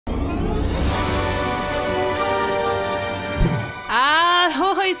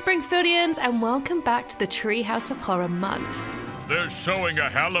Hi Springfieldians, and welcome back to the Treehouse of Horror month. They're showing a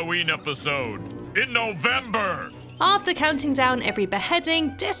Halloween episode in November! After counting down every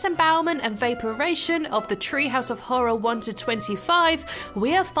beheading, disembowelment and vaporation of the Treehouse of Horror 1 to 25,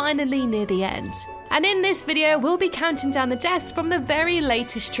 we are finally near the end. And in this video, we'll be counting down the deaths from the very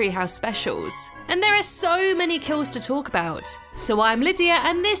latest Treehouse specials. And there are so many kills to talk about. So I'm Lydia,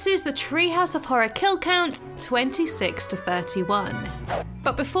 and this is the Treehouse of Horror kill count 26 to 31.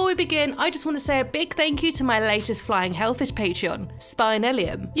 But before we begin, I just want to say a big thank you to my latest Flying Hellfish Patreon,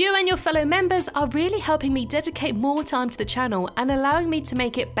 Spinellium. You and your fellow members are really helping me dedicate more time to the channel and allowing me to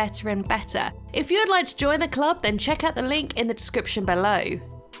make it better and better. If you'd like to join the club, then check out the link in the description below.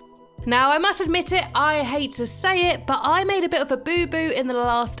 Now, I must admit it, I hate to say it, but I made a bit of a boo-boo in the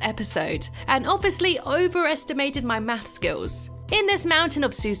last episode, and obviously overestimated my math skills. In this mountain of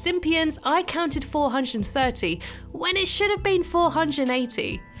Susimpians, I counted 430, when it should have been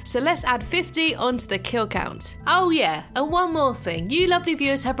 480. So let's add 50 onto the kill count. Oh yeah, and one more thing, you lovely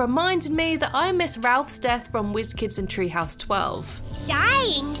viewers have reminded me that I missed Ralph's death from WizKids in Treehouse 12.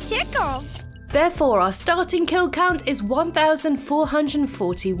 Dying tickles. Therefore, our starting kill count is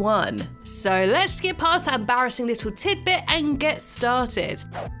 1,441. So let's skip past that embarrassing little tidbit and get started.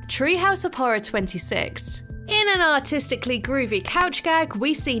 Treehouse of Horror 26. In an artistically groovy couch gag,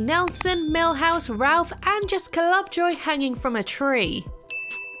 we see Nelson, Milhouse, Ralph, and Jessica Lovejoy hanging from a tree.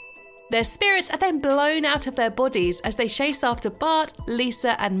 Their spirits are then blown out of their bodies as they chase after Bart,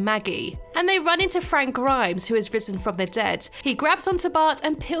 Lisa, and Maggie. And they run into Frank Grimes, who has risen from the dead. He grabs onto Bart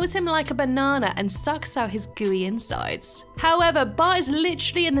and peels him like a banana and sucks out his gooey insides. However, Bart is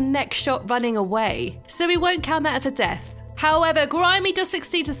literally in the next shot running away, so we won't count that as a death. However, Grimy does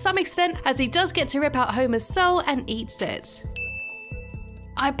succeed to some extent as he does get to rip out Homer's soul and eats it.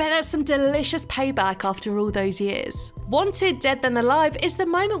 I bet that's some delicious payback after all those years. Wanted Dead Than Alive is the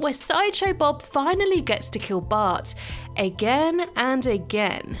moment where Sideshow Bob finally gets to kill Bart, again and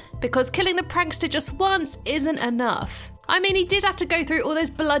again. Because killing the prankster just once isn't enough. I mean, he did have to go through all those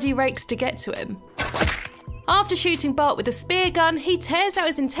bloody rakes to get to him. After shooting Bart with a spear gun, he tears out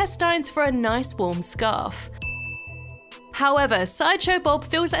his intestines for a nice warm scarf. However, Sideshow Bob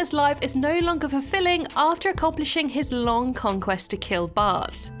feels that his life is no longer fulfilling after accomplishing his long conquest to kill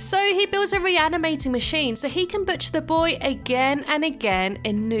Bart. So he builds a reanimating machine so he can butcher the boy again and again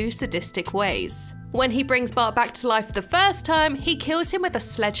in new sadistic ways. When he brings Bart back to life for the first time, he kills him with a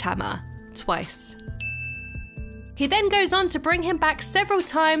sledgehammer, twice. He then goes on to bring him back several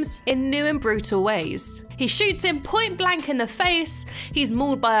times in new and brutal ways. He shoots him point blank in the face, he's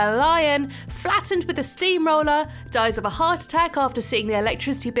mauled by a lion, flattened with a steamroller, dies of a heart attack after seeing the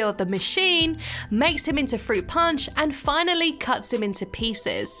electricity bill of the machine, makes him into fruit punch, and finally cuts him into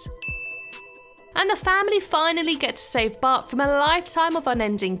pieces. And the family finally get to save Bart from a lifetime of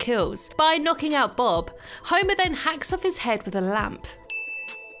unending kills by knocking out Bob. Homer then hacks off his head with a lamp.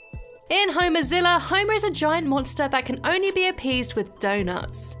 In Homerzilla, Homer is a giant monster that can only be appeased with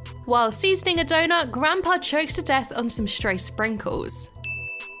donuts. While seasoning a donut, Grandpa chokes to death on some stray sprinkles.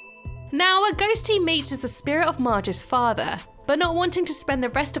 Now, a ghost he meets is the spirit of Marge's father, but not wanting to spend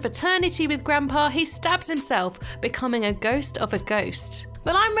the rest of eternity with Grandpa, he stabs himself, becoming a ghost of a ghost.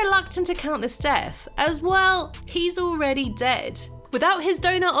 But I'm reluctant to count this death, as well, he's already dead. Without his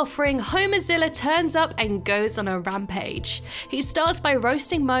donut offering, Homerzilla turns up and goes on a rampage. He starts by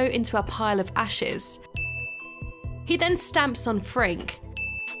roasting Moe into a pile of ashes. He then stamps on Frink.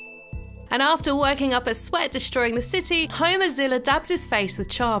 And after working up a sweat destroying the city, Homerzilla dabs his face with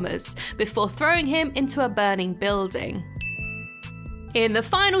Chalmers before throwing him into a burning building. In the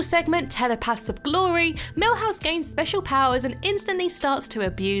final segment, Telepaths of Glory, Milhouse gains special powers and instantly starts to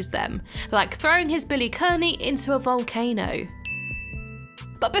abuse them, like throwing his Billy Kearney into a volcano.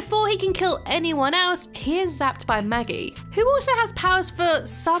 But before he can kill anyone else, he is zapped by Maggie, who also has powers for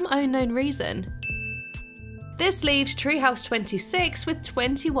some unknown reason. This leaves Treehouse 26 with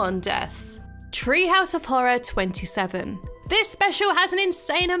 21 deaths. Treehouse of Horror 27. This special has an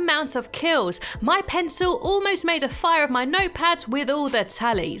insane amount of kills. My pencil almost made a fire of my notepad with all the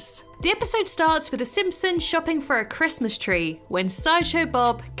tallies. The episode starts with the Simpsons shopping for a Christmas tree when Sideshow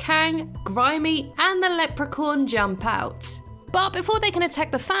Bob, Kang, Grimy, and the Leprechaun jump out. But before they can attack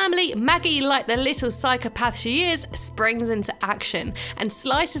the family, Maggie, like the little psychopath she is, springs into action and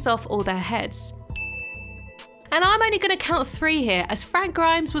slices off all their heads. And I'm only going to count 3 here, as Frank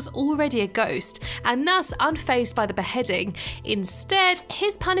Grimes was already a ghost and thus unfazed by the beheading. Instead,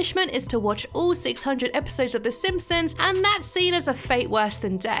 his punishment is to watch all 600 episodes of The Simpsons, and that's seen as a fate worse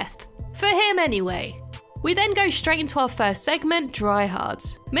than death. For him anyway. We then go straight into our first segment, Dry Hard.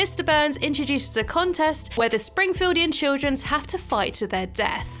 Mr. Burns introduces a contest where the Springfieldian children have to fight to their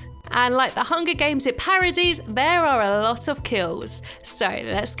death. And like the Hunger Games it parodies, there are a lot of kills. So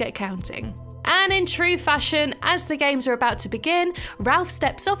let's get counting. And in true fashion, as the games are about to begin, Ralph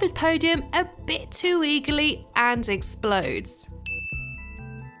steps off his podium a bit too eagerly and explodes.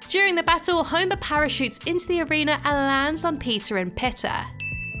 During the battle, Homer parachutes into the arena and lands on Peter and Pitter.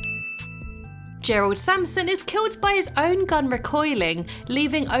 Gerald Sampson is killed by his own gun recoiling,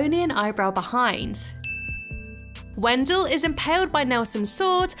 leaving only an eyebrow behind. Wendell is impaled by Nelson's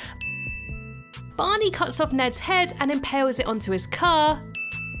sword. Barney cuts off Ned's head and impales it onto his car.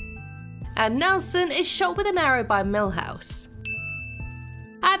 And Nelson is shot with an arrow by Milhouse.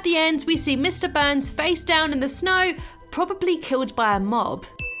 At the end, we see Mr. Burns face down in the snow, probably killed by a mob.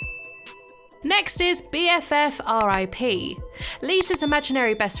 Next is BFF RIP. Lisa's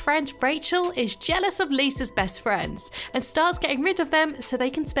imaginary best friend, Rachel, is jealous of Lisa's best friends and starts getting rid of them so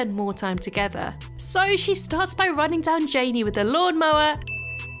they can spend more time together. So she starts by running down Janie with a lawnmower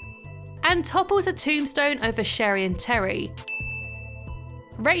and topples a tombstone over Sherry and Terry.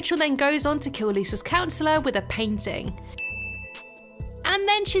 Rachel then goes on to kill Lisa's counselor with a painting. And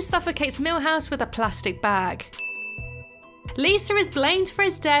then she suffocates Milhouse with a plastic bag. Lisa is blamed for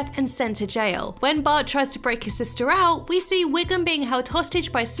his death and sent to jail. When Bart tries to break his sister out, we see Wiggum being held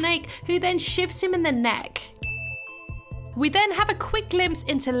hostage by Snake, who then shivs him in the neck. We then have a quick glimpse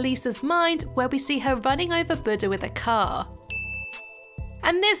into Lisa's mind, where we see her running over Buddha with a car.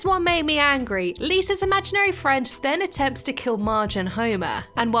 And this one made me angry. Lisa's imaginary friend then attempts to kill Marge and Homer.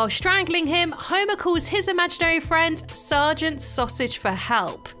 And while strangling him, Homer calls his imaginary friend Sergeant Sausage for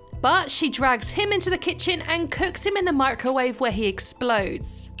help. But she drags him into the kitchen and cooks him in the microwave where he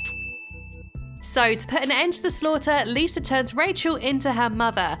explodes. So to put an end to the slaughter, Lisa turns Rachel into her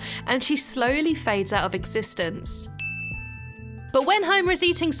mother, and she slowly fades out of existence. But when Homer is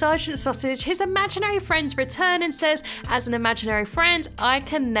eating Sergeant Sausage, his imaginary friends return and says, as an imaginary friend, I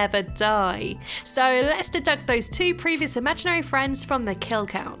can never die. So let's deduct those two previous imaginary friends from the kill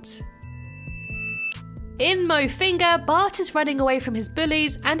count. In Mo Finger, Bart is running away from his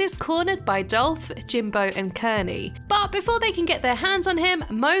bullies and is cornered by Dolph, Jimbo and Kearney. But before they can get their hands on him,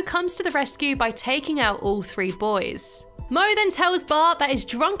 Mo comes to the rescue by taking out all three boys. Mo then tells Bart that his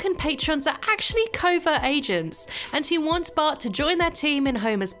drunken patrons are actually covert agents, and he wants Bart to join their team in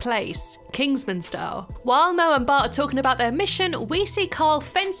Homer's place, Kingsman style. While Mo and Bart are talking about their mission, we see Carl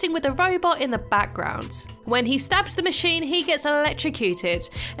fencing with a robot in the background. When he stabs the machine, he gets electrocuted,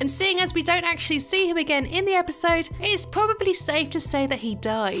 and seeing as we don't actually see him again in the episode, it's probably safe to say that he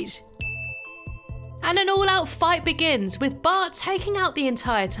died. And an all-out fight begins, with Bart taking out the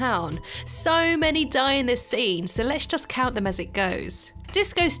entire town. So many die in this scene, so let's just count them as it goes.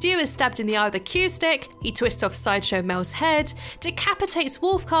 Disco Stew is stabbed in the eye with a cue stick, he twists off Sideshow Mel's head, decapitates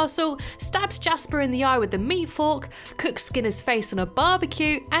Wolf Castle, stabs Jasper in the eye with the meat fork, cooks Skinner's face on a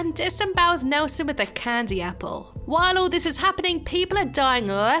barbecue, and disembowels Nelson with a candy apple. While all this is happening, people are dying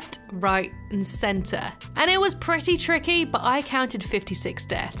left, right, and centre. And it was pretty tricky, but I counted 56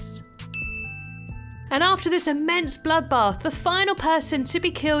 deaths. And after this immense bloodbath, the final person to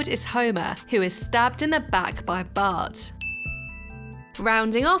be killed is Homer, who is stabbed in the back by Bart.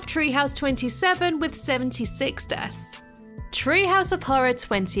 Rounding off Treehouse 27 with 76 deaths. Treehouse of Horror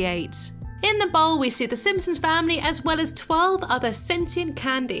 28. In the bowl we see the Simpsons family as well as 12 other sentient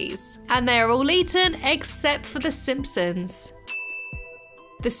candies. And they are all eaten except for the Simpsons.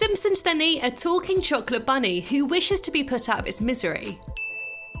 The Simpsons then eat a talking chocolate bunny who wishes to be put out of its misery.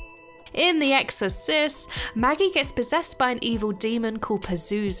 In The Exorcist, Maggie gets possessed by an evil demon called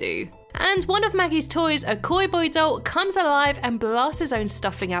Pazuzu. And one of Maggie's toys, a Koi Boy doll, comes alive and blasts his own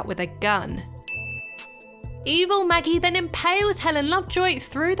stuffing out with a gun. Evil Maggie then impales Helen Lovejoy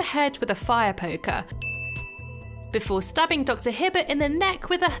through the head with a fire poker, before stabbing Dr. Hibbert in the neck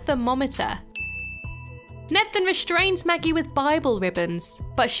with a thermometer. Ned then restrains Maggie with Bible ribbons,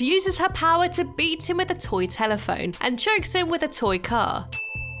 but she uses her power to beat him with a toy telephone and chokes him with a toy car.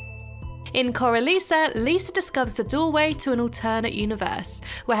 In Coralisa, Lisa discovers the doorway to an alternate universe,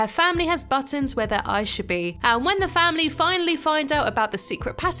 where her family has buttons where their eyes should be. And when the family finally find out about the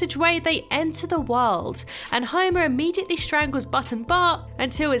secret passageway, they enter the world, and Homer immediately strangles Button Bart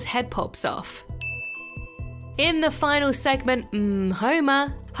until his head pops off. In the final segment,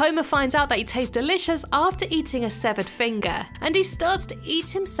 Homer finds out that he tastes delicious after eating a severed finger, and he starts to eat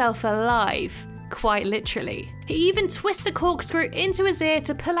himself alive. Quite literally. He even twists a corkscrew into his ear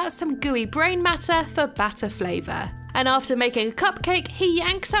to pull out some gooey brain matter for batter flavour. And after making a cupcake, he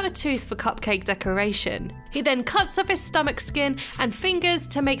yanks out a tooth for cupcake decoration. He then cuts off his stomach skin and fingers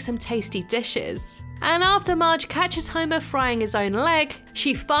to make some tasty dishes. And after Marge catches Homer frying his own leg,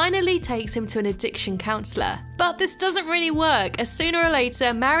 she finally takes him to an addiction counselor. But this doesn't really work, as sooner or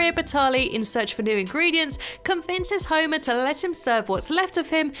later, Mario Batali, in search for new ingredients, convinces Homer to let him serve what's left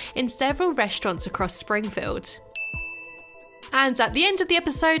of him in several restaurants across Springfield. And at the end of the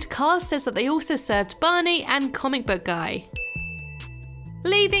episode, Carl says that they also served Barney and Comic Book Guy,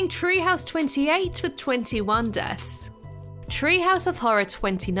 leaving Treehouse 28 with 21 deaths. Treehouse of Horror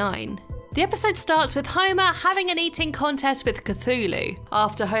 29. The episode starts with Homer having an eating contest with Cthulhu.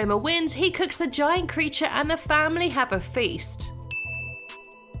 After Homer wins, he cooks the giant creature and the family have a feast.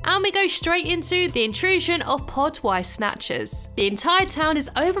 And we go straight into the intrusion of Podwai Snatchers. The entire town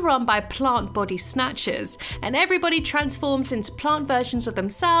is overrun by plant body snatchers, and everybody transforms into plant versions of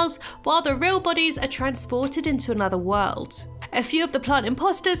themselves while the real bodies are transported into another world. A few of the plant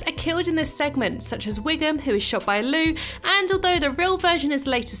imposters are killed in this segment, such as Wiggum, who is shot by Lou, and although the real version is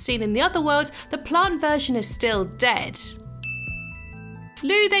later seen in the other world, the plant version is still dead.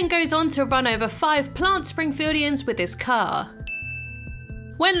 Lou then goes on to run over 5 plant Springfieldians with his car.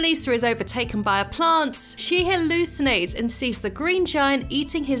 When Lisa is overtaken by a plant, she hallucinates and sees the green giant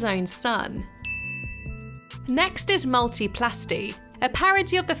eating his own son. Next is Multiplasty, a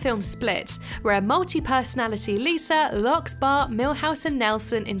parody of the film Split, where a multi-personality Lisa locks Bart, Milhouse and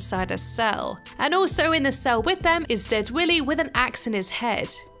Nelson inside a cell. And also in the cell with them is Dead Willie with an axe in his head.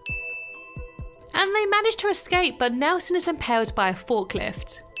 And they manage to escape, but Nelson is impaled by a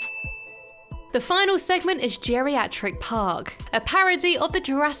forklift. The final segment is Geriatric Park, a parody of the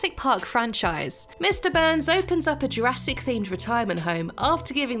Jurassic Park franchise. Mr. Burns opens up a Jurassic-themed retirement home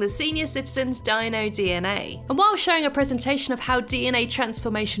after giving the senior citizens dino DNA. And while showing a presentation of how DNA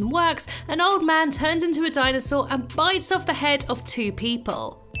transformation works, an old man turns into a dinosaur and bites off the head of 2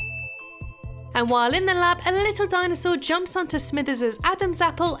 people. And while in the lab, a little dinosaur jumps onto Smithers' Adam's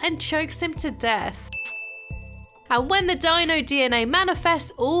apple and chokes him to death. And when the dino DNA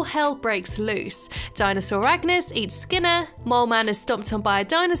manifests, all hell breaks loose. Dinosaur Agnes eats Skinner, Mole Man is stomped on by a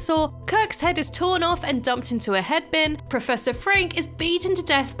dinosaur, Kirk's head is torn off and dumped into a head bin, Professor Frink is beaten to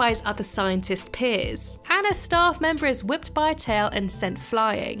death by his other scientist peers, and a staff member is whipped by a tail and sent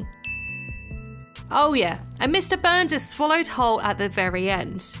flying. Oh yeah, and Mr. Burns is swallowed whole at the very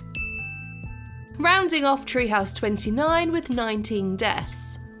end. Rounding off Treehouse 29 with 19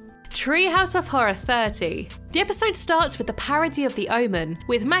 deaths. Treehouse of Horror 30. The episode starts with a parody of The Omen,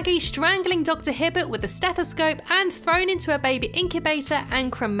 with Maggie strangling Dr. Hibbert with a stethoscope and thrown into a baby incubator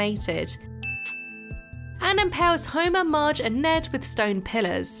and cremated, and impales Homer, Marge and Ned with stone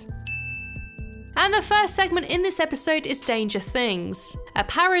pillars. And the first segment in this episode is Danger Things, a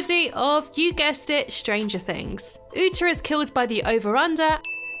parody of, you guessed it, Stranger Things. Uta is killed by the over-under,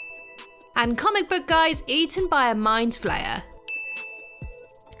 and Comic Book Guy is eaten by a mind flayer.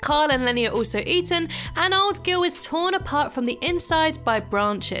 Carl and Lenny are also eaten, and Old Gil is torn apart from the inside by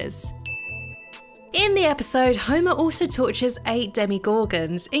branches. In the episode, Homer also tortures 8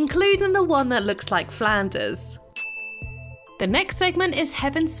 demigorgons, including the one that looks like Flanders. The next segment is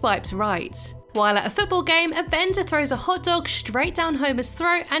Heaven Swipes Right. While at a football game, a vendor throws a hot dog straight down Homer's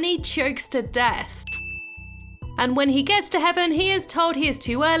throat and he chokes to death. And when he gets to heaven, he is told he is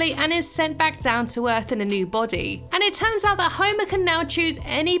too early and is sent back down to Earth in a new body. And it turns out that Homer can now choose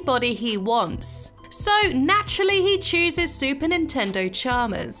any body he wants. So naturally he chooses Super Nintendo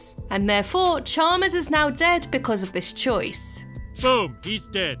Chalmers. And therefore, Chalmers is now dead because of this choice. Boom, he's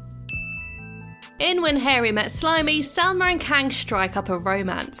dead. In When Harry Met Slimy, Selma and Kang strike up a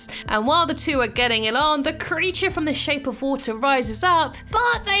romance, and while the two are getting it on, the creature from The Shape of Water rises up,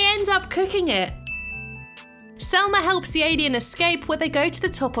 but they end up cooking it. Selma helps the alien escape where they go to the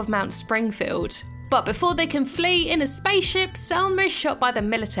top of Mount Springfield. But before they can flee in a spaceship, Selma is shot by the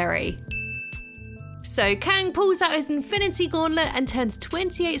military. So Kang pulls out his Infinity Gauntlet and turns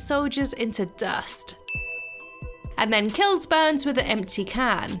 28 soldiers into dust. And then kills Burns with an empty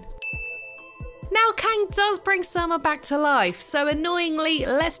can. Now Kang does bring Selma back to life, so annoyingly,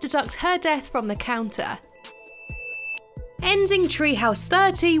 let's deduct her death from the counter. Ending Treehouse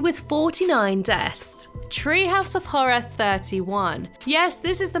 30 with 49 deaths. Treehouse of Horror 31. Yes,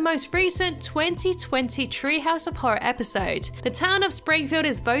 this is the most recent 2020 Treehouse of Horror episode. The town of Springfield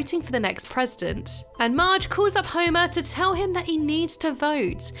is voting for the next president, and Marge calls up Homer to tell him that he needs to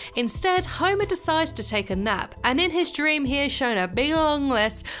vote. Instead, Homer decides to take a nap, and in his dream he is shown a big long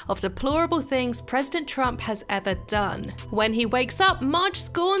list of deplorable things President Trump has ever done. When he wakes up, Marge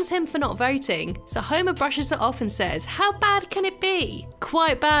scorns him for not voting, so Homer brushes it off and says, "How bad can it be?"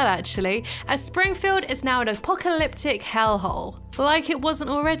 Quite bad actually, as Springfield is is now an apocalyptic hellhole. Like it wasn't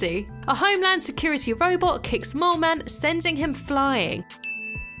already. A Homeland Security robot kicks Mole Man, sending him flying.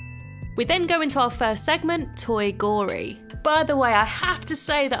 We then go into our first segment, Toy Gory. By the way, I have to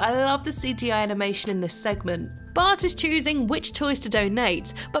say that I love the CGI animation in this segment. Bart is choosing which toys to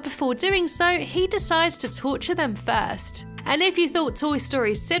donate, but before doing so, he decides to torture them first. And if you thought Toy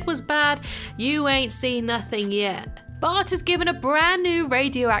Story Sid was bad, you ain't seen nothing yet. Bart is given a brand new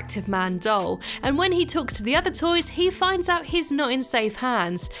Radioactive Man doll, and when he talks to the other toys, he finds out he's not in safe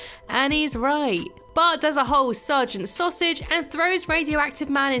hands. And he's right. Bart does a whole Sergeant Sausage and throws Radioactive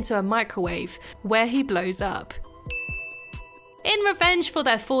Man into a microwave, where he blows up. In revenge for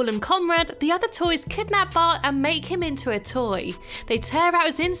their fallen comrade, the other toys kidnap Bart and make him into a toy. They tear out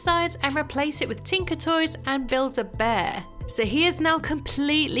his insides and replace it with Tinker Toys and build a bear. So he is now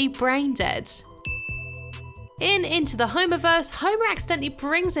completely brain dead. In Into the Homerverse, Homer accidentally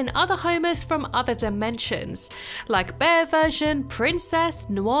brings in other Homers from other dimensions, like Bear Version, Princess,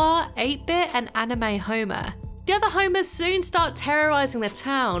 Noir, 8-Bit, and Anime Homer. The other Homers soon start terrorizing the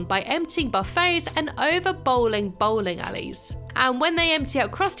town by emptying buffets and over-bowling bowling alleys. And when they empty out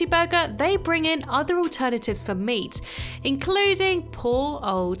Krusty Burger, they bring in other alternatives for meat, including poor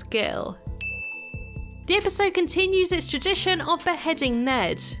old Gil. The episode continues its tradition of beheading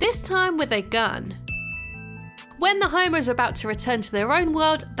Ned, this time with a gun. When the Homers are about to return to their own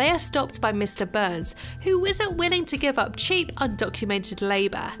world, they are stopped by Mr. Burns, who isn't willing to give up cheap, undocumented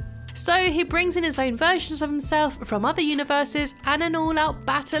labour. So he brings in his own versions of himself from other universes and an all-out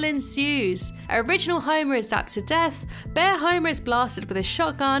battle ensues. Original Homer is zapped to death, Bear Homer is blasted with a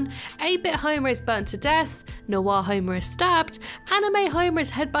shotgun, 8-Bit Homer is burnt to death, Noir Homer is stabbed, Anime Homer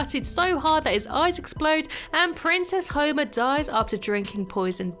is headbutted so hard that his eyes explode, and Princess Homer dies after drinking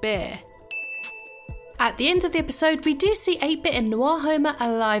poisoned beer. At the end of the episode, we do see 8-Bit and Noir Homer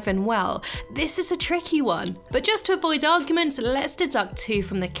alive and well. This is a tricky one, but just to avoid arguments, let's deduct 2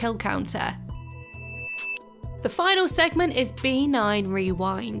 from the kill counter. The final segment is B9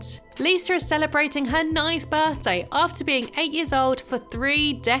 Rewind. Lisa is celebrating her 9th birthday after being 8 years old for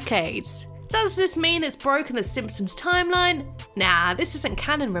 3 decades. Does this mean it's broken the Simpsons timeline? Nah, this isn't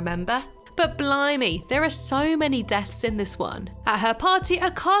canon, remember? But blimey, there are so many deaths in this one. At her party,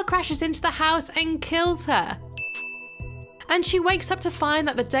 a car crashes into the house and kills her. And she wakes up to find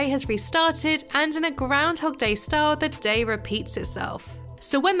that the day has restarted, and in a Groundhog Day style, the day repeats itself.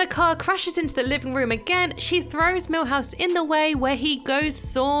 So when the car crashes into the living room again, she throws Milhouse in the way where he goes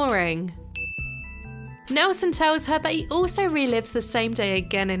soaring. Nelson tells her that he also relives the same day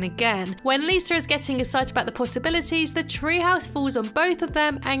again and again. When Lisa is getting excited about the possibilities, the treehouse falls on both of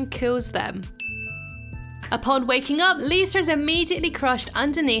them and kills them. Upon waking up, Lisa is immediately crushed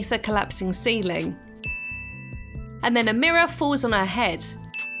underneath the collapsing ceiling. And then a mirror falls on her head.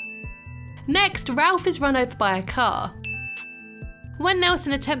 Next, Ralph is run over by a car. When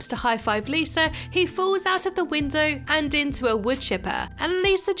Nelson attempts to high-five Lisa, he falls out of the window and into a wood chipper, and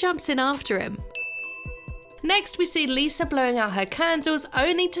Lisa jumps in after him. Next, we see Lisa blowing out her candles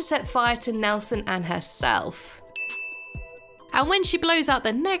only to set fire to Nelson and herself. And when she blows out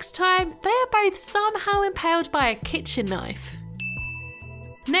the next time, they are both somehow impaled by a kitchen knife.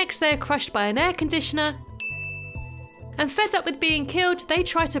 Next, they are crushed by an air conditioner. And fed up with being killed, they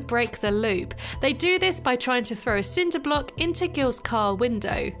try to break the loop. They do this by trying to throw a cinder block into Gil's car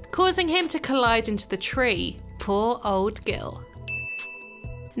window, causing him to collide into the tree. Poor old Gil.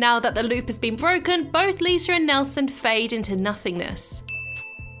 Now that the loop has been broken, both Lisa and Nelson fade into nothingness.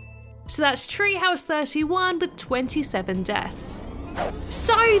 So that's Treehouse 31 with 27 deaths.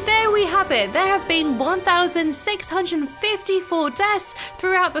 So there we have it. There have been 1,654 deaths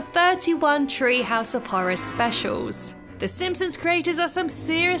throughout the 31 Treehouse of Horror specials. The Simpsons creators are some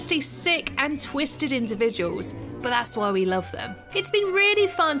seriously sick and twisted individuals, but that's why we love them. It's been really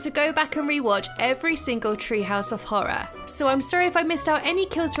fun to go back and rewatch every single Treehouse of Horror, so I'm sorry if I missed out any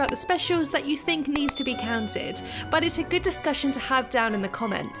kills throughout the specials that you think needs to be counted, but it's a good discussion to have down in the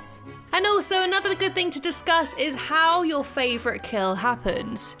comments. And also, another good thing to discuss is how your favourite kill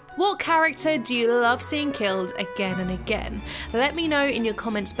happened. What character do you love seeing killed again and again? Let me know in your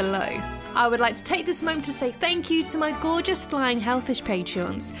comments below. I would like to take this moment to say thank you to my gorgeous Flying Hellfish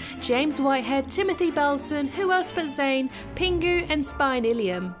Patreons, James Whitehead, Timothy Belton, Who Else But Zane, Pingu and Spine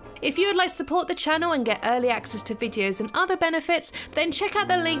Ilium. If you would like to support the channel and get early access to videos and other benefits, then check out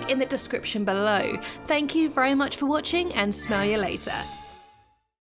the link in the description below. Thank you very much for watching and smell you later.